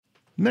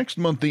Next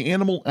month, the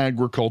Animal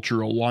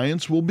Agriculture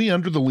Alliance will be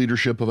under the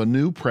leadership of a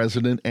new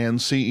president and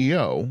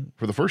CEO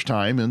for the first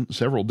time in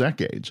several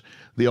decades.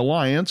 The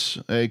Alliance,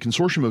 a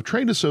consortium of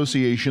trade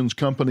associations,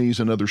 companies,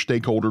 and other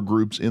stakeholder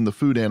groups in the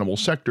food animal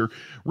sector,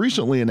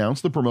 recently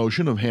announced the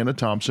promotion of Hannah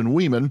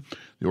Thompson-Weeman,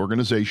 the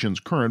organization's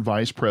current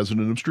vice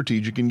president of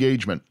strategic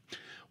engagement.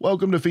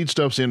 Welcome to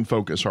Feedstuffs in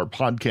Focus, our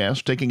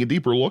podcast taking a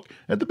deeper look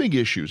at the big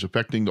issues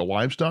affecting the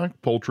livestock,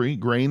 poultry,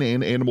 grain,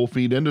 and animal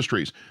feed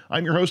industries.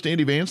 I'm your host,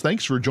 Andy Vance.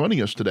 Thanks for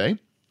joining us today.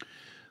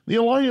 The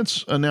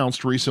Alliance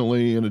announced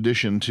recently, in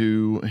addition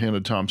to Hannah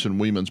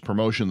Thompson-Weeman's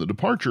promotion, the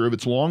departure of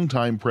its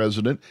longtime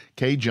president,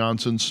 Kay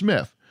Johnson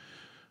Smith.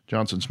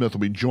 Johnson Smith will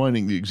be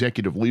joining the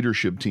executive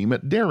leadership team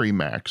at Dairy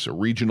Max, a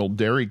regional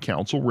dairy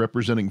council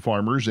representing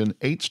farmers in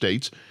 8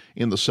 states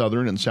in the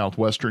southern and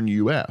southwestern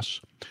U.S.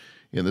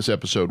 In this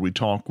episode, we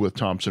talk with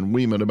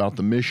Thompson-Weeman about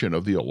the mission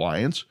of the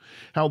Alliance,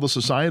 how the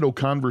societal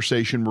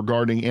conversation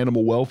regarding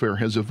animal welfare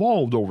has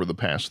evolved over the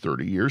past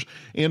 30 years,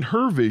 and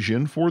her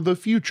vision for the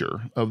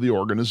future of the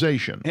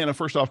organization. Hannah,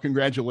 first off,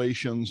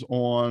 congratulations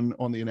on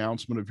the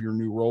announcement of your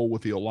new role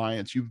with the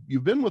Alliance.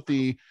 You've been with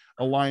the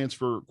Alliance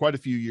for quite a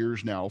few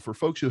years now. For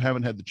folks who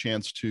haven't had the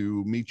chance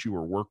to meet you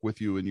or work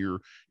with you in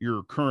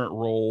your current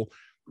role,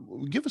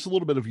 give us a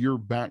little bit of your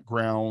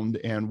background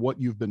and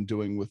what you've been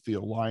doing with the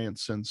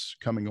Alliance since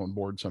coming on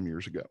board some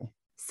years ago.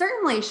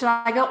 Certainly. Should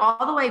I go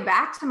all the way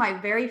back to my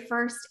very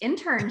first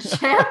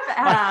internship?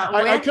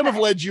 I could have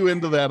led you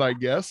into that, I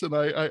guess, and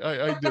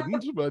I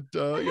didn't, but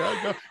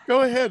yeah,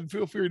 go ahead.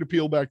 Feel free to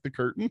peel back the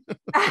curtain.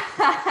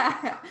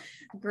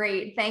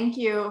 Great. Thank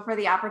you for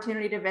the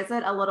opportunity to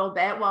visit a little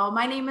bit. Well,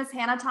 my name is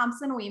Hannah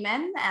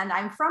Thompson-Weeman, and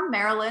I'm from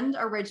Maryland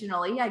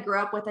originally. I grew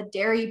up with a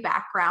dairy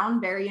background,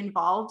 very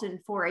involved in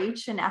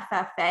 4-H and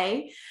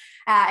FFA.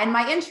 And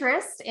my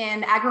interest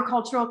in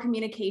agricultural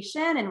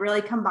communication and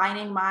really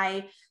combining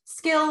my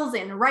skills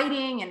in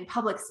writing and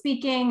public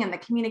speaking and the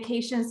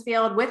communications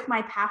field with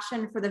my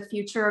passion for the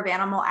future of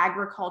animal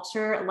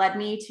agriculture led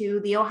me to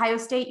The Ohio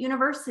State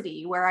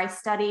University, where I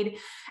studied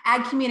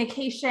ag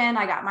communication.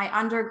 I got my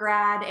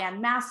undergrad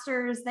and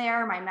master's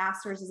there. My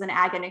master's is in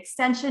ag and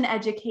extension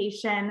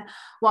education.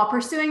 While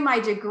pursuing my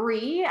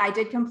degree, I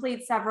did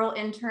complete several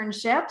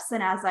internships.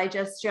 And as I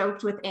just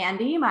joked with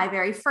Andy, my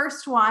very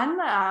first one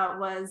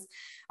was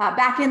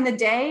back in the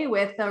day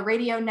with the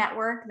radio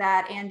network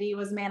that Andy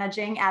was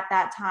managing at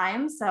that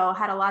time. So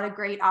had a lot of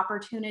great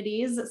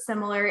opportunities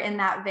similar in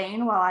that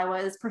vein while I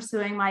was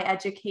pursuing my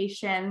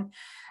education.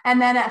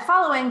 And then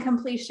following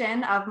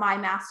completion of my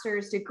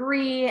master's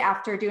degree,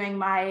 after doing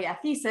my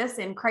thesis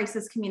in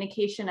crisis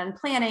communication and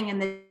planning in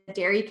the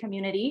dairy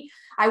community,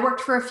 I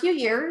worked for a few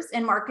years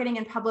in marketing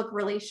and public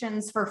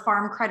relations for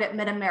Farm Credit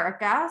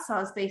Mid-America. So I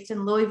was based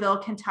in Louisville,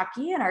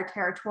 Kentucky, and our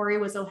territory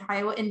was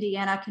Ohio,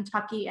 Indiana,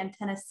 Kentucky, and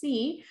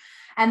Tennessee.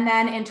 And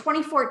then in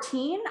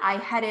 2014, I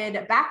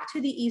headed back to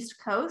the East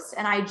Coast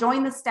and I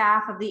joined the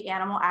staff of the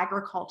Animal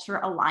Agriculture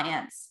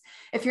Alliance.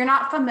 If you're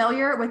not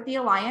familiar with the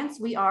Alliance,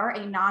 we are a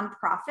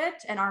nonprofit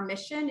and our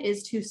mission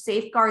is to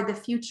safeguard the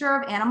future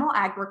of animal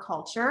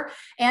agriculture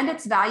and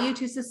its value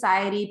to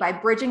society by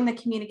bridging the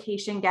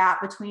communication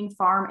gap between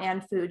farm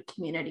and food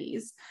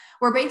communities.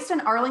 We're based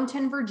in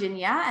Arlington,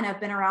 Virginia, and have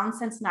been around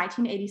since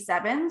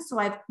 1987. So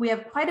we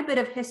have quite a bit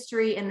of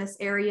history in this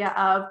area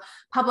of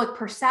public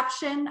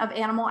perception of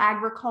animal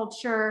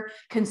agriculture,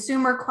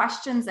 consumer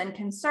questions and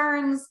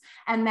concerns,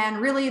 and then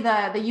really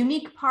the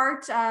unique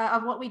part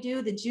of what we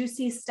do, the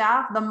juicy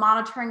stuff, the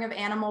monitoring of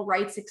animal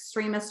rights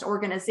extremist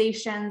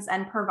organizations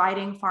and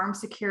providing farm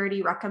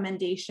security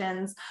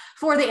recommendations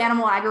for the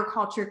animal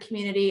agriculture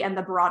community and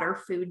the broader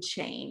food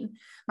chain.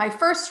 My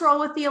first role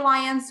with the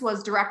Alliance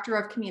was Director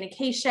of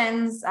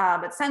Communications,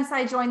 but since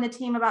I joined the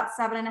team about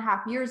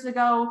 7.5 years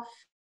ago,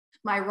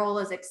 my role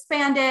has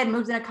expanded,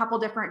 moves in a couple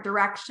different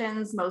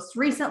directions. Most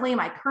recently,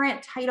 my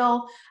current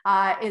title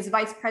is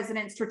Vice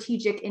President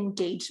Strategic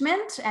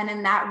Engagement. And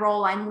in that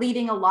role, I'm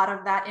leading a lot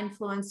of that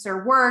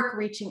influencer work,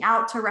 reaching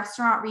out to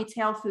restaurant,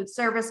 retail, food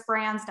service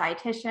brands,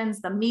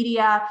 dietitians, the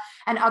media,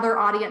 and other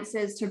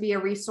audiences to be a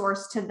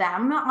resource to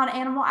them on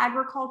animal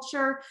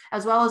agriculture,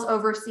 as well as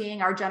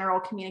overseeing our general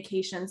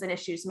communications and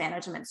issues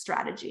management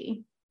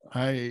strategy.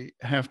 I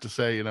have to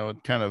say,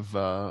 it kind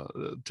of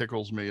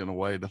tickles me in a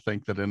way to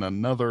think that in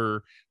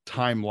another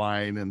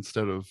timeline,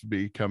 instead of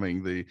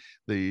becoming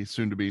the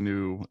soon-to-be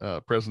new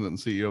president and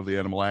CEO of the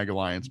Animal Ag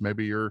Alliance,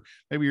 maybe you're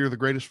the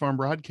greatest farm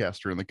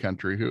broadcaster in the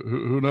country.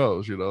 Who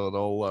knows? It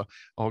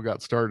all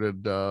got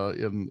started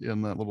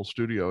in that little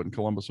studio in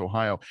Columbus,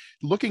 Ohio.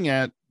 Looking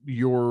at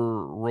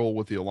your role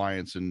with the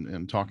Alliance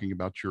and talking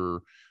about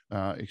your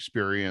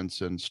experience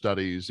and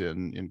studies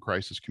in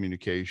crisis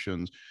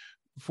communications.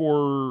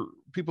 For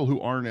people who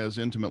aren't as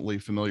intimately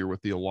familiar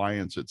with the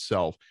Alliance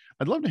itself,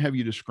 I'd love to have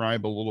you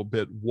describe a little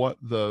bit what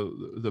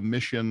the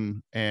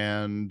mission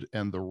and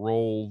the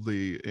role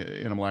the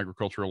Animal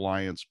Agriculture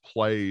Alliance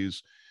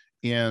plays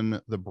in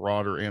the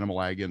broader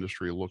animal ag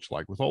industry looks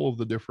like, with all of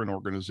the different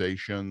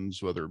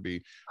organizations, whether it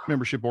be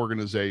membership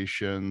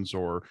organizations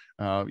or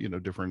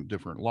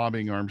different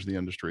lobbying arms of the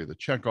industry, the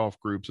checkoff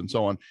groups, and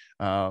so on.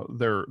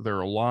 There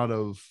are a lot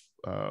of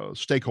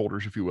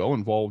stakeholders, if you will,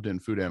 involved in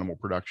food animal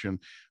production.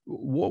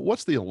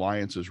 What's the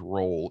Alliance's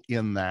role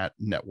in that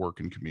network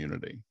and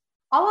community?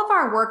 All of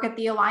our work at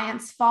the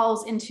Alliance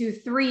falls into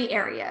three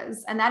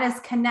areas, and that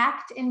is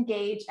connect,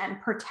 engage, and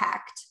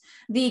protect.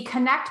 The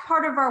connect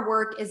part of our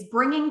work is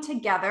bringing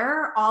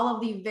together all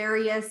of the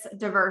various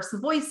diverse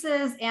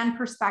voices and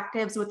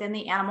perspectives within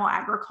the animal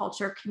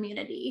agriculture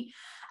community.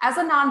 As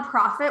a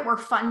nonprofit, we're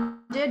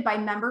funded by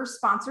members,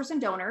 sponsors,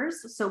 and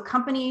donors. So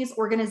companies,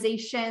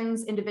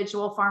 organizations,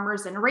 individual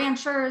farmers, and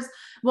ranchers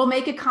will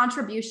make a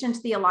contribution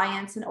to the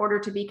Alliance in order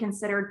to be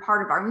considered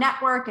part of our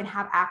network and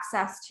have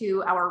access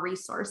to our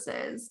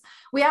resources.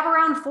 We have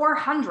around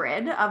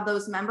 400 of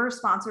those members,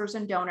 sponsors,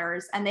 and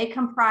donors, and they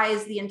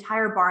comprise the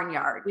entire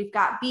barnyard. We've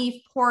got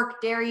beef, pork,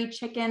 dairy,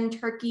 chicken,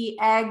 turkey,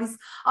 eggs,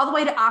 all the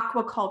way to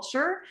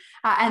aquaculture.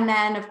 And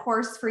then, of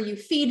course, for you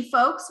feed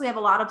folks, we have a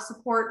lot of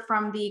support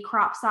from the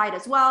crop side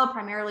as well,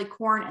 primarily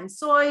corn and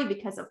soy,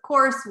 because of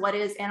course, what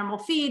is animal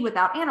feed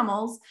without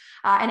animals,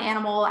 and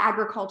animal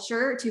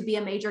agriculture to be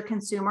a major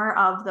consumer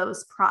of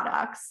those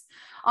products.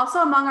 Also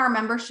among our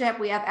membership,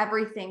 we have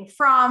everything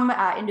from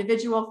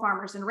individual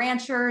farmers and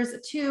ranchers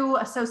to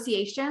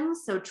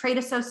associations, so trade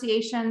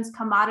associations,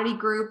 commodity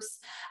groups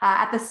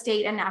at the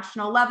state and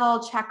national level,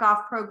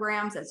 checkoff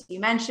programs, as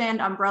you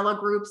mentioned, umbrella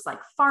groups like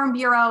Farm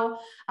Bureau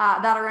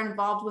that are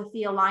involved with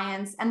the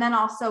Alliance, and then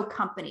also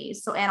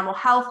companies, so animal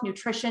health,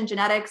 nutrition,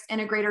 genetics,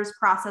 integrators,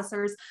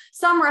 processors,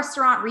 some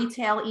restaurant,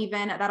 retail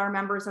even, that are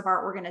members of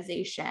our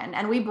organization.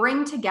 And we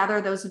bring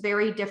together those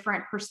very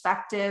different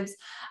perspectives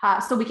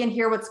so we can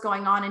hear what's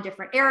going on in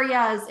different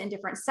areas, in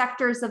different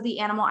sectors of the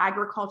animal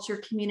agriculture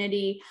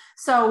community.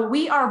 So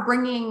we are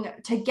bringing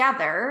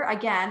together,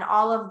 again,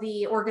 all of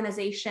the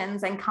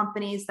organizations and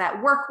companies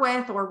that work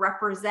with or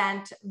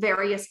represent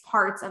various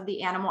parts of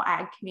the animal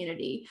ag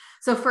community.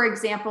 So for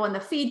example, in the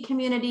feed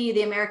community,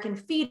 the American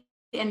Feed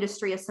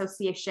Industry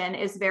Association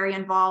is very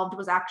involved,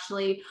 was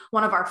actually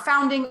one of our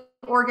founding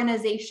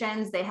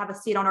organizations. They have a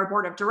seat on our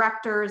board of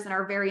directors and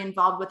are very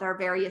involved with our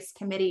various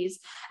committees.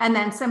 And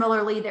then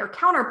similarly, their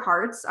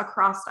counterparts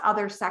across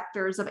other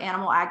sectors of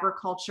animal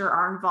agriculture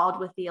are involved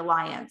with the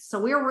Alliance.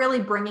 So we're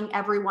really bringing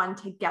everyone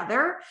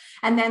together.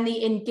 And then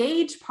the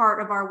engage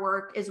part of our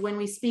work is when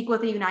we speak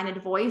with a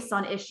united voice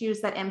on issues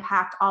that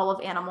impact all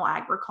of animal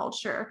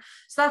agriculture.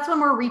 So that's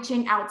when we're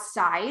reaching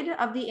outside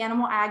of the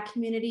animal ag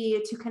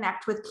community to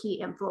connect with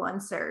key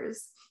influencers.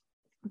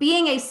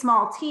 Being a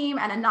small team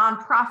and a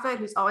nonprofit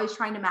who's always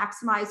trying to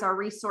maximize our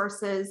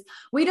resources,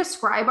 we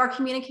describe our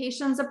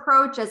communications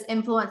approach as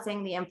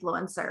influencing the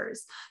influencers.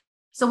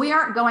 So we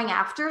aren't going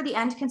after the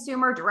end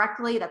consumer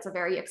directly. That's a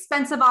very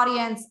expensive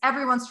audience.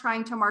 Everyone's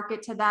trying to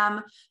market to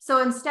them.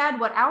 So instead,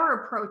 what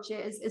our approach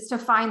is to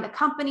find the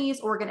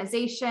companies,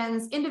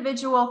 organizations,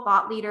 individual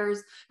thought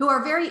leaders who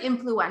are very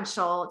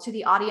influential to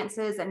the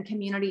audiences and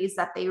communities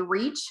that they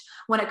reach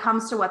when it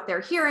comes to what they're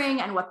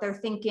hearing and what they're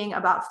thinking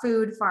about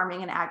food,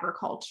 farming, and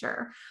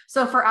agriculture.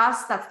 So for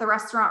us, that's the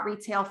restaurant,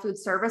 retail, food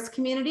service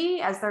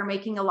community, as they're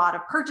making a lot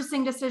of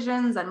purchasing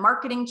decisions and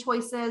marketing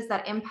choices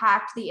that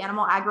impact the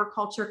animal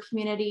agriculture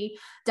community.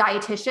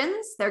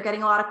 Dietitians, they're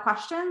getting a lot of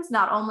questions.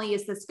 Not only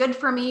is this good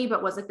for me,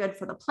 but was it good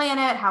for the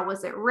planet? How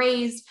was it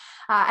raised?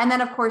 And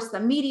then, of course, the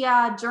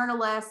media,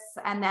 journalists,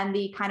 and then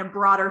the kind of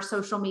broader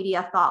social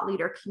media thought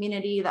leader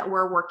community that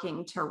we're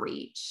working to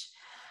reach.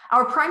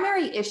 Our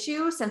primary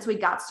issue since we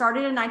got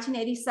started in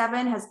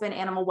 1987 has been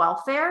animal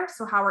welfare.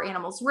 So how are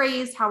animals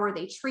raised? How are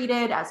they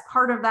treated? As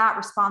part of that,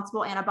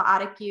 responsible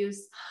antibiotic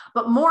use.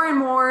 But more and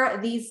more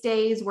these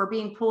days, we're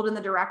being pulled in the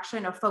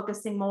direction of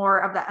focusing more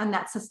of that on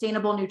that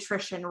sustainable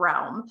nutrition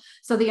realm.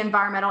 So the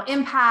environmental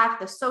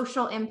impact, the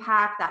social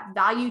impact, that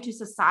value to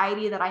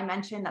society that I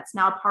mentioned, that's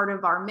now part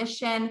of our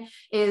mission,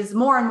 is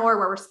more and more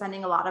where we're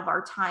spending a lot of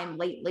our time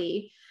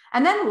lately.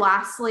 And then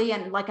lastly,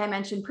 and like I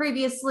mentioned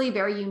previously,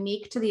 very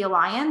unique to the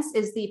Alliance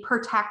is the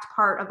protect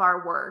part of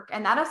our work.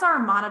 And that is our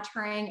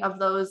monitoring of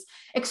those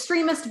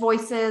extremist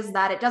voices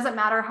that it doesn't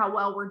matter how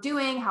well we're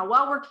doing, how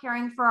well we're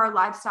caring for our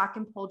livestock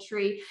and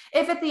poultry.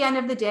 If at the end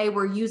of the day,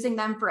 we're using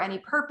them for any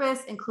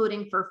purpose,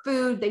 including for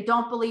food, they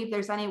don't believe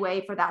there's any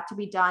way for that to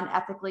be done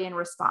ethically and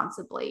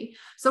responsibly.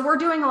 So we're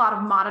doing a lot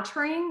of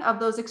monitoring of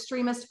those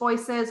extremist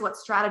voices, what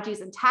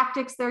strategies and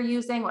tactics they're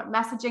using, what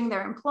messaging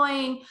they're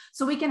employing,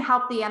 so we can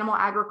help the animal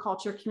agriculture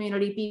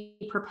community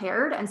be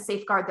prepared and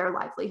safeguard their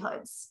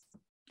livelihoods.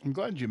 I'm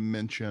glad you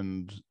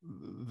mentioned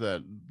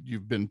that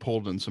you've been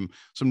pulled in some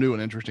new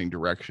and interesting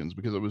directions,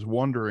 because I was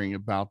wondering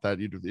about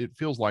that. It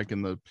feels like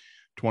in the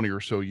 20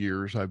 or so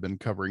years I've been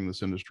covering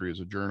this industry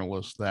as a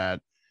journalist that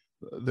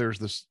there's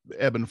this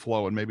ebb and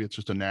flow, and maybe it's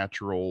just a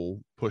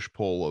natural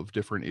push-pull of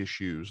different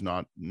issues,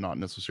 not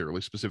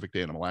necessarily specific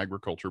to animal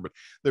agriculture, but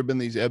there have been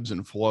these ebbs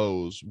and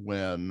flows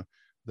when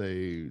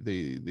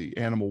the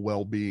animal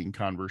well-being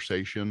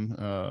conversation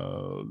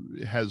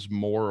has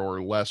more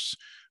or less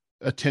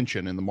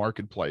attention in the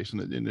marketplace,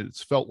 and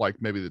it's felt like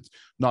maybe it's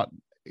not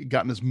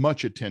gotten as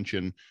much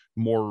attention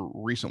more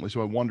recently.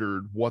 So I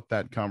wondered what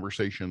that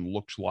conversation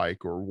looks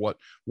like, or what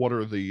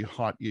are the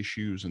hot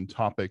issues and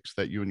topics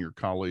that you and your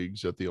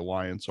colleagues at the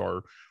Alliance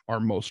are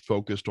most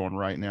focused on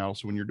right now.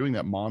 So when you're doing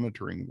that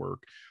monitoring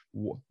work,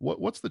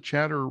 what's the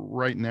chatter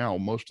right now?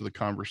 Most of the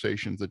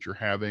conversations that you're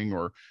having,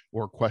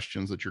 or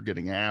questions that you're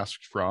getting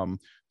asked from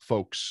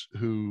folks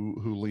who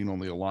lean on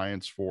the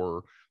Alliance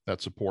for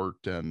that support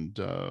and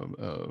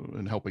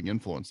helping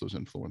influence those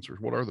influencers.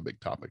 What are the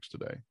big topics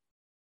today?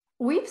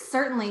 We've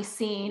certainly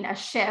seen a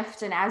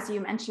shift, and as you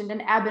mentioned,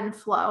 an ebb and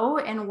flow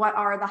in what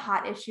are the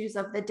hot issues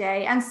of the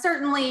day. And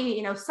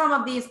certainly, some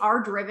of these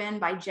are driven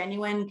by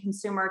genuine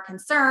consumer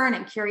concern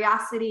and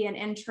curiosity and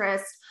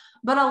interest.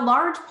 But a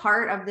large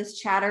part of this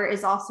chatter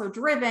is also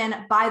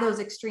driven by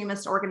those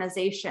extremist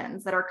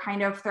organizations that are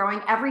kind of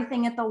throwing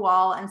everything at the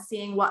wall and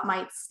seeing what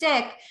might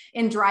stick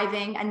in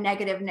driving a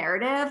negative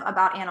narrative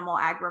about animal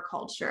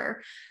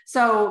agriculture.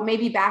 So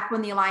maybe back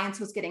when the Alliance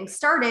was getting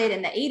started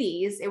in the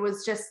 80s, it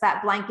was just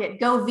that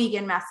blanket go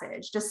vegan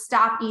message, just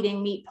stop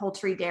eating meat,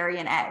 poultry, dairy,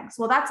 and eggs.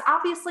 Well, that's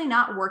obviously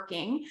not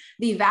working.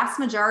 The vast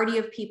majority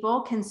of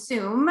people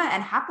consume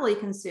and happily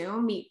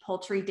consume meat,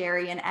 poultry,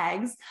 dairy, and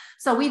eggs.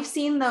 So we've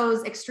seen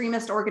those extremist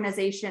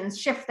organizations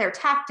shift their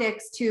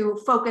tactics to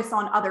focus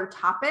on other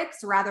topics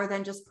rather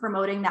than just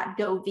promoting that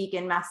go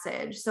vegan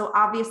message. So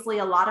obviously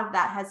a lot of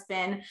that has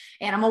been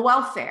animal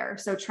welfare.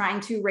 So trying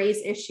to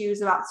raise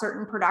issues about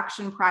certain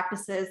production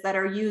practices that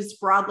are used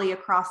broadly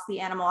across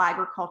the animal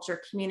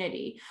agriculture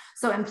community.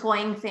 So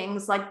employing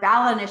things like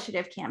ballot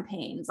initiative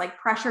campaigns, like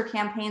pressure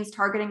campaigns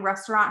targeting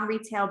restaurant and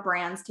retail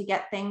brands to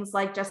get things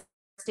like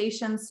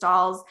gestation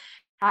stalls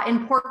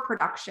in pork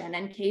production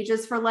and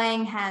cages for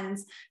laying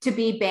hens to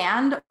be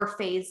banned or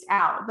phased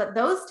out. But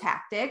those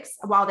tactics,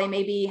 while they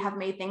maybe have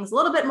made things a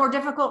little bit more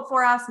difficult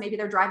for us, maybe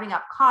they're driving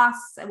up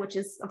costs, which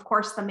is of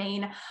course the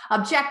main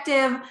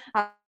objective.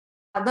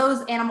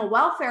 Those animal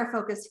welfare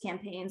focused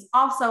campaigns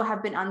also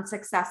have been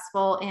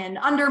unsuccessful in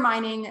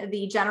undermining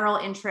the general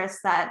interest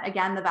that,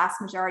 again, the vast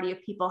majority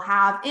of people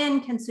have in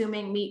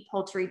consuming meat,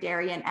 poultry,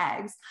 dairy, and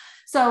eggs.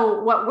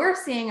 So what we're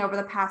seeing over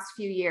the past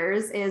few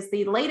years is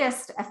the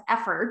latest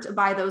effort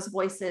by those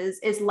voices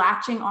is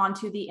latching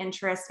onto the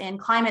interest in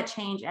climate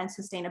change and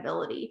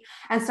sustainability.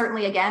 And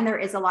certainly, again, there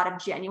is a lot of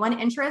genuine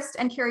interest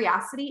and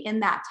curiosity in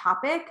that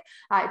topic.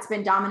 It's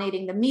been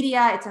dominating the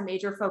media. It's a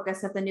major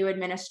focus of the new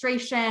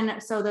administration.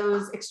 So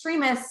those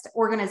extremist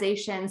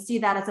organizations see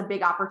that as a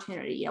big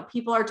opportunity.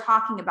 People are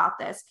talking about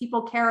this.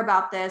 People care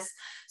about this.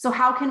 So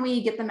how can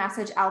we get the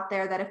message out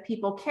there that if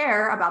people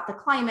care about the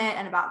climate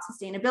and about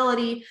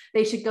sustainability,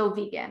 they should go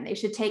vegan. They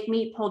should take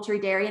meat, poultry,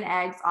 dairy, and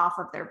eggs off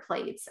of their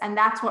plates. And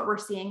that's what we're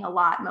seeing a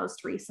lot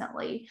most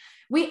recently.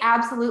 We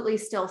absolutely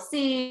still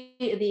see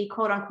the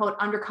quote unquote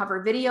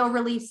undercover video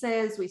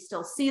releases. We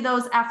still see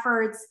those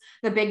efforts.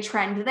 The big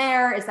trend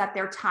there is that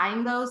they're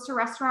tying those to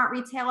restaurant,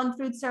 retail, and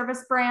food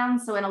service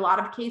brands. So in a lot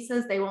of cases,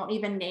 they won't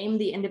even name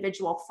the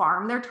individual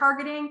farm they're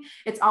targeting.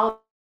 It's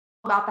all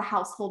about the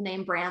household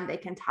name brand they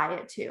can tie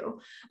it to.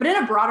 But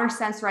in a broader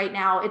sense right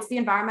now, it's the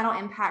environmental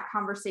impact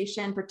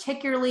conversation,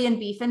 particularly in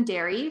beef and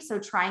dairy. So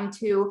trying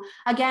to,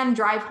 again,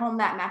 drive home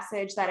that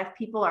message that if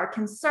people are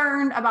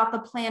concerned about the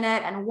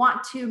planet and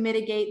want to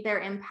mitigate their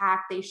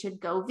impact, they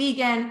should go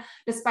vegan,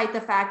 despite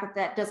the fact that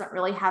that doesn't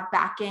really have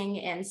backing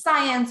in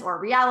science or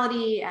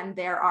reality. And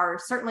there are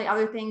certainly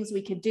other things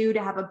we could do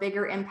to have a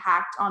bigger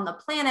impact on the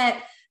planet.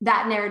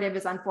 That narrative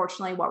is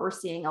unfortunately what we're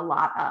seeing a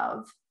lot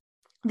of.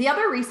 The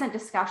other recent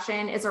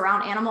discussion is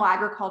around animal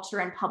agriculture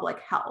and public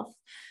health.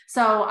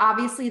 So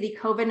obviously the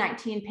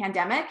COVID-19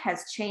 pandemic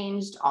has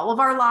changed all of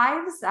our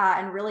lives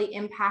and really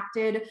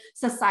impacted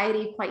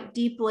society quite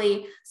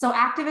deeply. So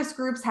activist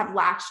groups have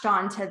latched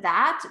on to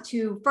that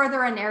to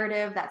further a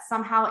narrative that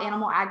somehow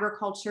animal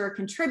agriculture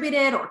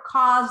contributed or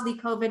caused the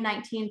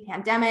COVID-19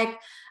 pandemic.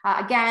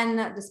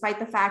 Again, despite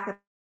the fact that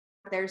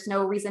there's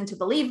no reason to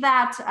believe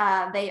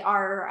that. They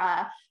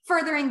are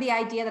furthering the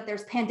idea that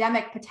there's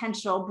pandemic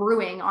potential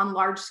brewing on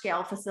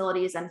large-scale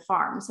facilities and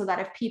farms, so that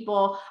if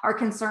people are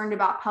concerned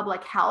about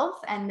public health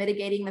and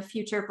mitigating the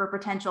future for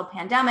potential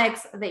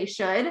pandemics, they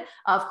should,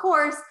 of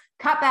course,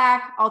 cut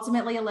back,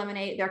 ultimately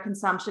eliminate their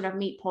consumption of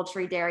meat,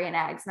 poultry, dairy, and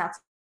eggs. And that's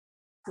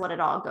what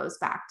it all goes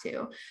back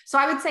to. So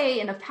I would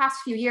say in the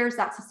past few years,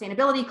 that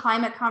sustainability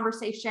climate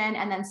conversation,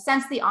 and then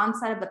since the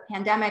onset of the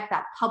pandemic,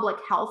 that public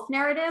health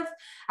narrative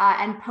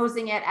and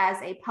posing it as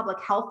a public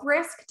health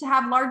risk to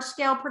have large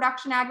scale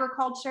production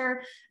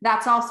agriculture,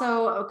 that's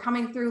also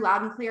coming through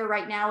loud and clear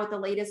right now with the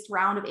latest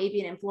round of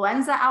avian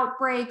influenza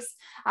outbreaks.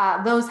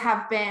 Those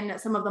have been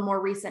some of the more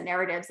recent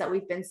narratives that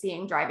we've been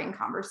seeing driving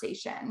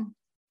conversation.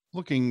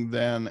 Looking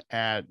then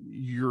at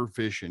your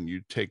vision,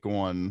 you take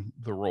on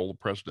the role of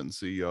president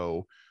and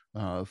CEO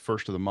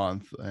first of the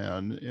month,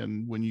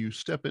 and when you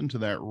step into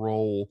that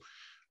role,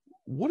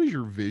 what is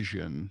your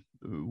vision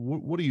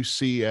what do you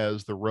see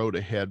as the road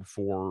ahead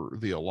for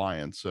the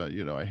Alliance? I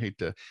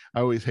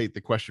always hate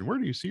the question, where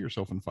do you see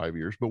yourself in 5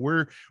 years? But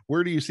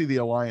where do you see the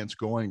Alliance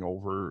going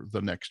over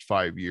the next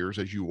 5 years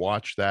as you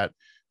watch that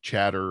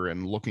chatter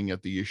and looking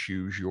at the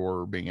issues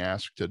you're being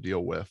asked to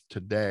deal with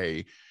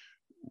today?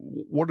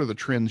 What are the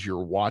trends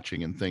you're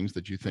watching and things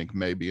that you think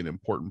may be an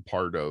important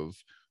part of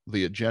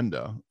the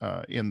agenda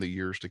in the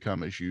years to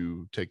come as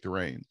you take the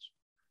reins?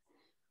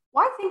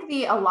 Well, I think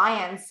the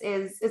Alliance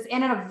is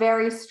in a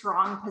very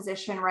strong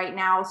position right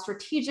now,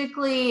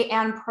 strategically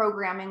and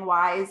programming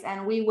wise.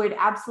 And we would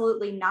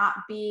absolutely not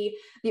be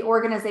the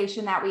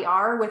organization that we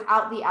are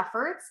without the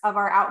efforts of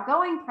our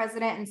outgoing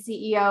president and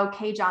CEO,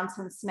 Kay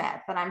Johnson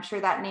Smith. And I'm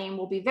sure that name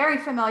will be very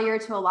familiar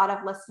to a lot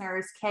of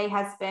listeners. Kay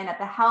has been at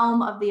the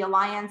helm of the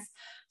Alliance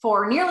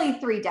for nearly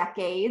 3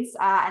 decades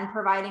and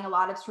providing a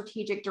lot of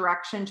strategic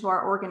direction to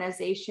our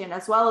organization,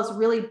 as well as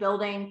really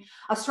building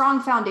a strong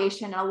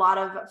foundation and a lot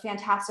of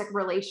fantastic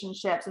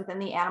relationships within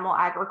the animal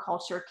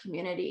agriculture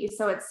community.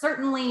 So it's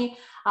certainly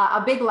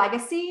a big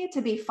legacy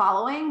to be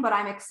following, but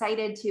I'm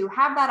excited to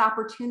have that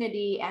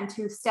opportunity and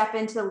to step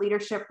into the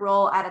leadership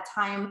role at a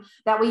time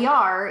that we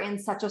are in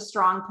such a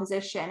strong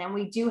position. And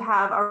we do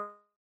have a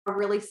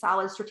really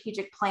solid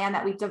strategic plan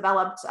that we've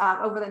developed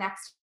over the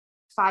next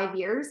 5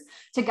 years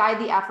to guide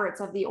the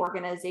efforts of the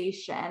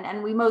organization.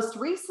 And we most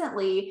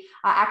recently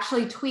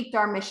actually tweaked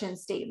our mission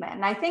statement.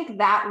 And I think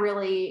that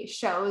really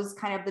shows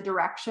kind of the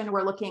direction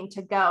we're looking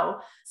to go.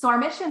 So our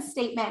mission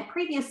statement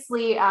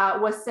previously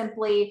was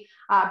simply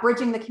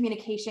bridging the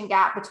communication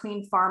gap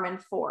between farm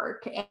and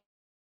fork.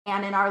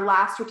 And in our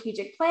last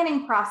strategic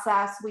planning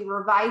process, we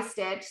revised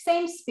it,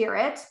 same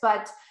spirit,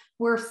 but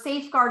we're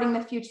safeguarding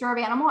the future of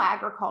animal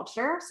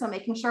agriculture. So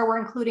making sure we're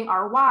including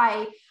our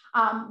why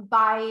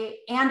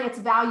and its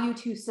value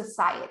to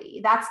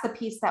society. That's the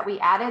piece that we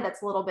added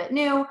that's a little bit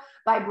new,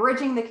 by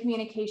bridging the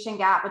communication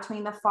gap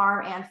between the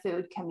farm and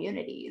food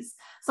communities.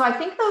 So I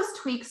think those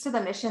tweaks to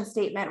the mission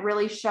statement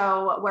really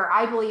show where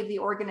I believe the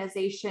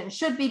organization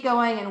should be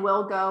going and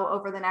will go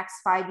over the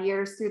next 5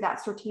 years through that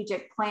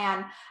strategic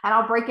plan. And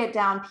I'll break it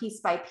down piece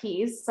by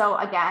piece. So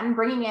again,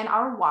 bringing in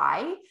our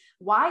why.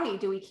 Why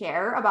do we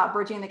care about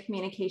bridging the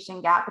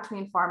communication gap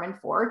between farm and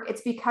fork?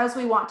 It's because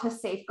we want to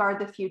safeguard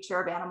the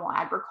future of animal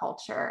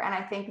agriculture. And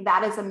I think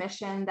that is a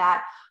mission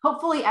that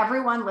hopefully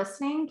everyone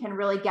listening can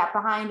really get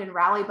behind and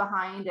rally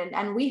behind.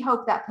 And we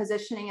hope that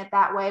positioning it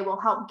that way will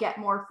help get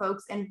more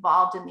folks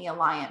involved in the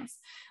Alliance.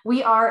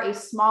 We are a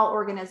small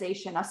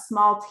organization, a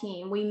small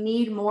team. We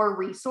need more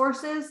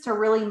resources to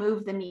really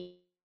move the needle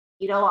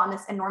on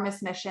this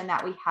enormous mission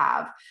that we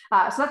have.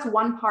 So that's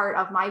one part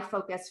of my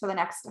focus for the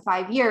next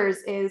 5 years,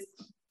 is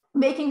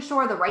making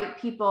sure the right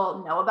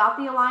people know about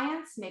the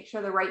Alliance, make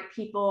sure the right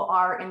people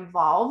are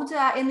involved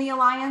in the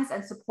Alliance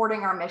and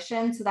supporting our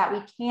mission so that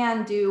we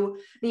can do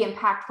the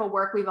impactful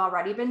work we've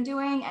already been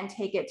doing and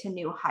take it to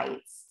new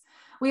heights.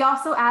 We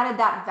also added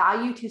that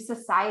value to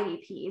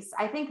society piece.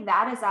 I think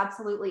that is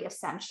absolutely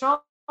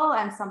essential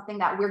and something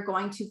that we're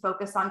going to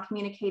focus on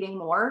communicating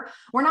more.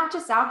 We're not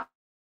just out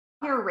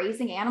here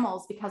raising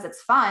animals because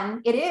it's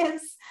fun. It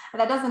is,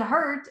 that doesn't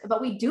hurt,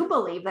 but we do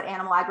believe that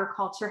animal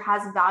agriculture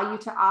has value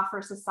to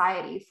offer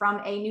society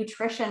from a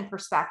nutrition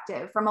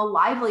perspective, from a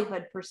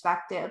livelihood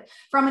perspective,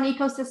 from an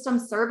ecosystem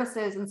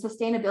services and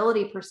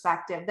sustainability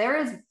perspective. There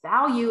is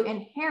value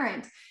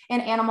inherent in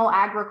animal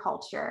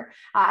agriculture,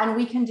 and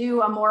we can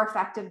do a more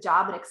effective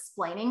job at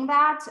explaining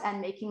that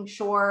and making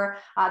sure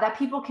that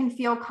people can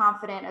feel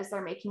confident as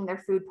they're making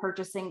their food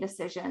purchasing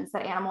decisions,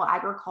 that animal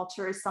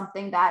agriculture is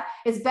something that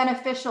is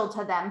beneficial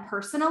to them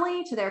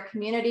personally, to their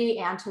community,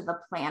 and to the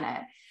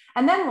planet.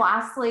 And then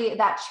lastly,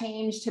 that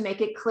change to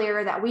make it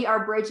clear that we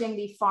are bridging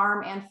the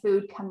farm and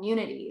food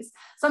communities.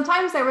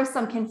 Sometimes there was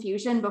some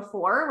confusion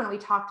before when we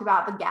talked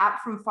about the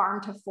gap from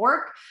farm to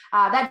fork.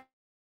 That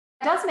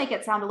does make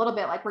it sound a little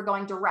bit like we're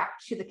going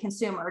direct to the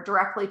consumer,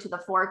 directly to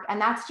the fork.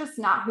 And that's just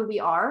not who we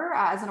are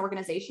as an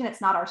organization.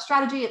 It's not our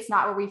strategy. It's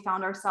not where we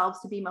found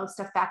ourselves to be most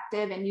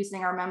effective in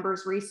using our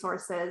members'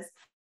 resources.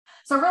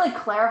 So really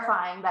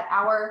clarifying that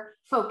our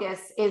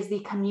focus is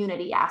the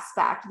community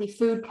aspect, the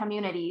food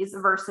communities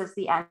versus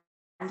the end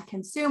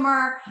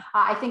consumer,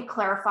 I think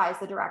clarifies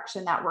the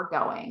direction that we're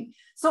going.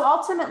 So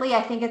ultimately,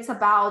 I think it's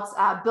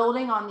about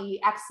building on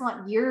the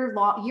excellent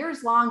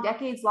years-long,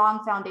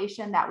 decades-long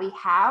foundation that we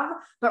have,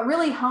 but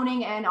really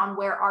honing in on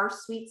where our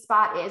sweet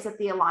spot is at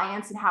the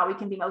Alliance and how we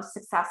can be most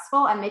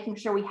successful, and making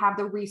sure we have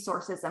the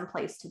resources in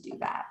place to do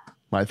that.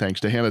 My thanks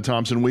to Hannah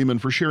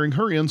Thompson-Weeman for sharing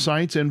her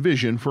insights and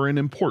vision for an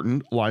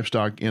important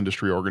livestock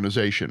industry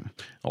organization.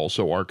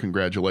 Also, our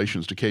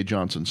congratulations to Kay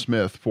Johnson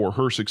Smith for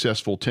her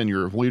successful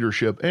tenure of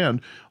leadership, and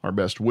our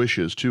best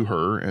wishes to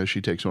her as she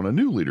takes on a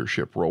new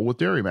leadership role with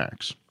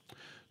DairyMax.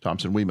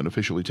 Thompson-Weeman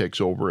officially takes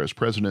over as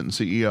president and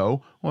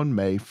CEO on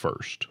May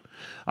 1st.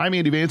 I'm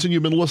Andy Vance, and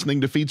you've been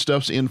listening to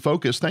Feedstuffs in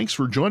Focus. Thanks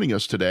for joining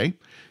us today.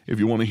 If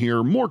you want to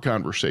hear more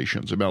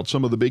conversations about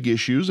some of the big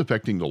issues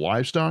affecting the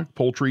livestock,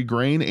 poultry,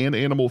 grain, and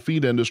animal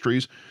feed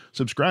industries,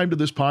 subscribe to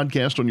this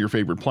podcast on your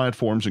favorite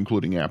platforms,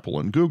 including Apple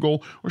and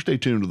Google, or stay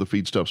tuned to the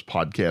Feedstuffs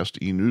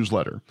podcast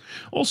e-newsletter.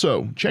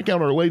 Also, check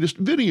out our latest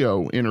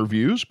video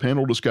interviews,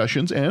 panel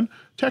discussions, and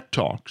tech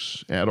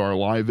talks at our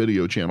live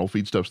video channel,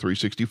 Feedstuffs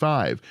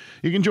 365.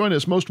 You can join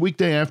us most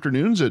weekday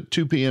afternoons at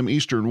 2 p.m.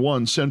 Eastern,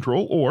 1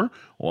 Central, or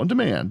on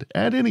demand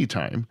at any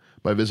time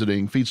by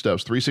visiting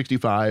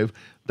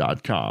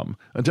feedstuffs365.com.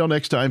 Until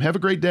next time, have a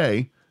great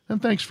day, and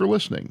thanks for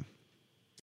listening.